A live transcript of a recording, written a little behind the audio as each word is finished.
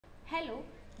Hello,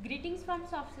 greetings from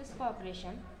Softsys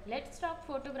Corporation. Let's talk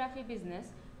photography business.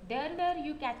 There where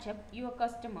you catch up your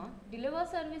customer, deliver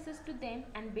services to them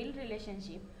and build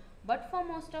relationship. But for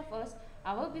most of us,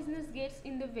 our business gets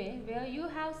in the way where you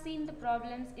have seen the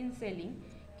problems in selling,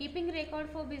 keeping record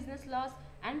for business loss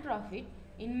and profit,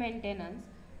 in maintenance,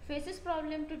 faces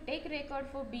problem to take record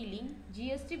for billing,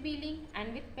 GST billing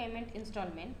and with payment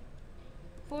installment.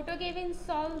 FotoGewinn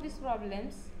solve these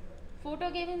problems.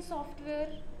 FotoGewinn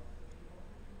software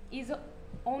is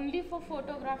only for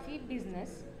photography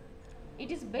business.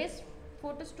 It is best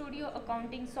photo studio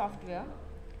accounting software.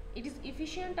 It is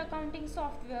efficient accounting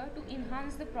software to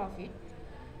enhance the profit,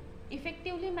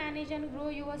 effectively manage and grow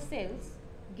your sales,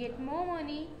 get more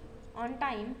money on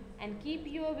time and keep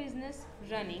your business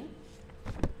running.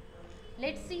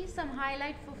 Let's see some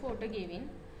highlight for FotoGewinn.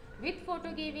 With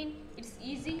FotoGewinn, it's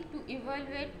easy to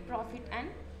evaluate profit and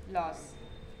loss.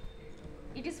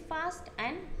 It is fast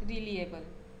and reliable.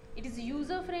 It is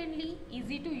user friendly,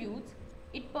 easy to use.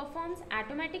 It performs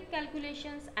automatic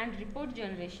calculations and report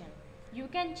generation. You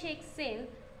can check sale,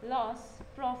 loss,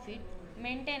 profit,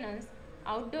 maintenance,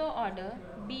 outdoor order,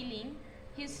 billing,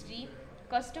 history,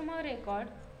 customer record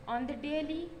on the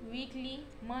daily, weekly,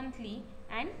 monthly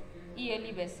and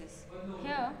yearly basis.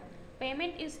 Here,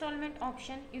 payment installment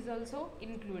option is also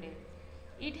included.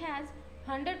 It has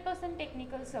 100%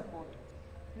 technical support.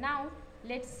 Now,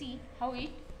 let's see how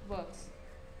it works.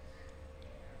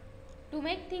 To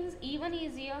make things even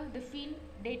easier, the field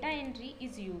data entry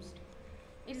is used.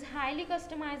 It is highly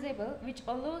customizable, which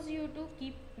allows you to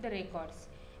keep the records.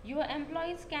 Your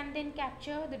employees can then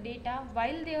capture the data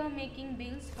while they are making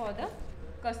bills for the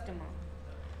customer.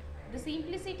 The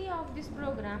simplicity of this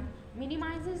program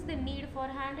minimizes the need for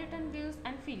handwritten bills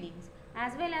and fillings,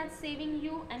 as well as saving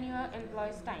you and your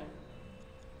employees time.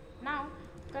 Now,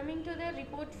 coming to the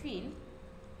report field,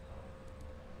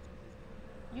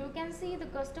 you can see the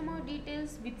customer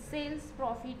details with sales,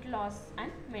 profit, loss and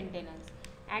maintenance.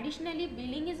 Additionally,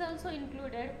 billing is also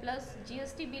included, plus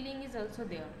GST billing is also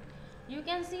there. You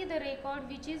can see the record,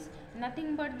 which is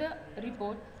nothing but the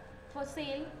report for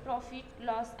sale, profit,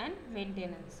 loss and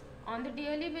maintenance on the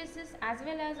daily basis as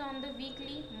well as on the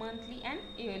weekly, monthly and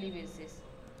yearly basis.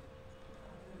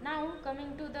 Now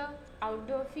coming to the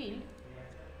outdoor field,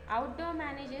 outdoor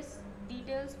manages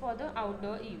details for the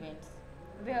outdoor events,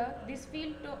 where this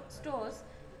field stores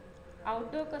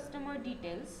outdoor customer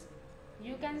details.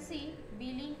 You can see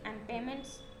billing and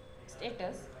payments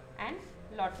status and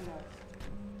lot more.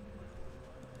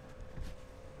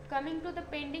 Coming to the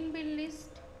pending bill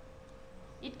list,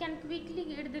 it can quickly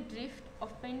get the drift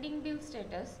of pending bill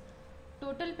status,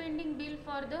 total pending bill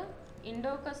for the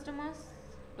indoor customers,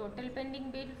 total pending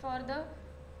bill for the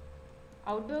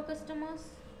outdoor customers,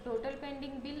 total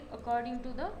pending bill according to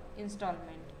the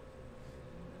installment.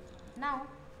 Now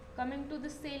coming to the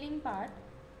selling part,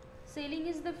 selling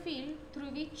is the field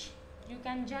through which you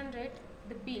can generate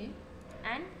the bill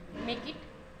and make it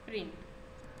print.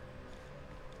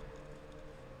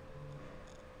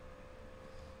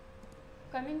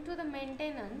 Coming to the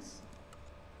maintenance,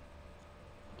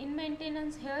 in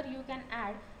maintenance here you can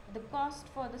add the cost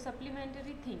for the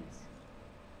supplementary things.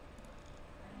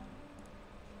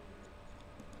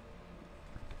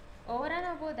 Over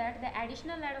and above that, the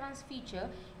additional advanced feature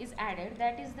is added,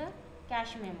 that is the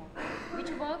cash memo, which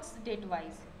works date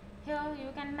wise. Here you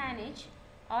can manage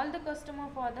all the customer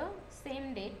for the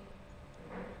same date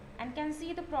and can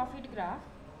see the profit graph,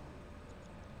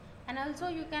 and also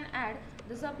you can add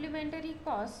the supplementary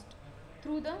cost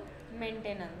through the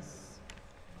maintenance.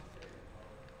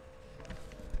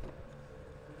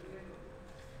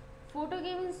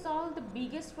 FotoGewinn solve the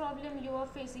biggest problem you are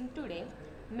facing today,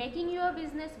 making your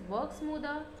business work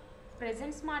smoother,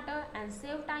 present smarter and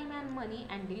save time and money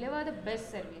and deliver the best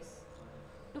service.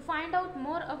 To find out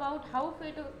more about how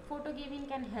FotoGewinn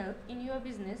can help in your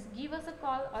business, give us a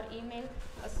call or email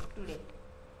us today.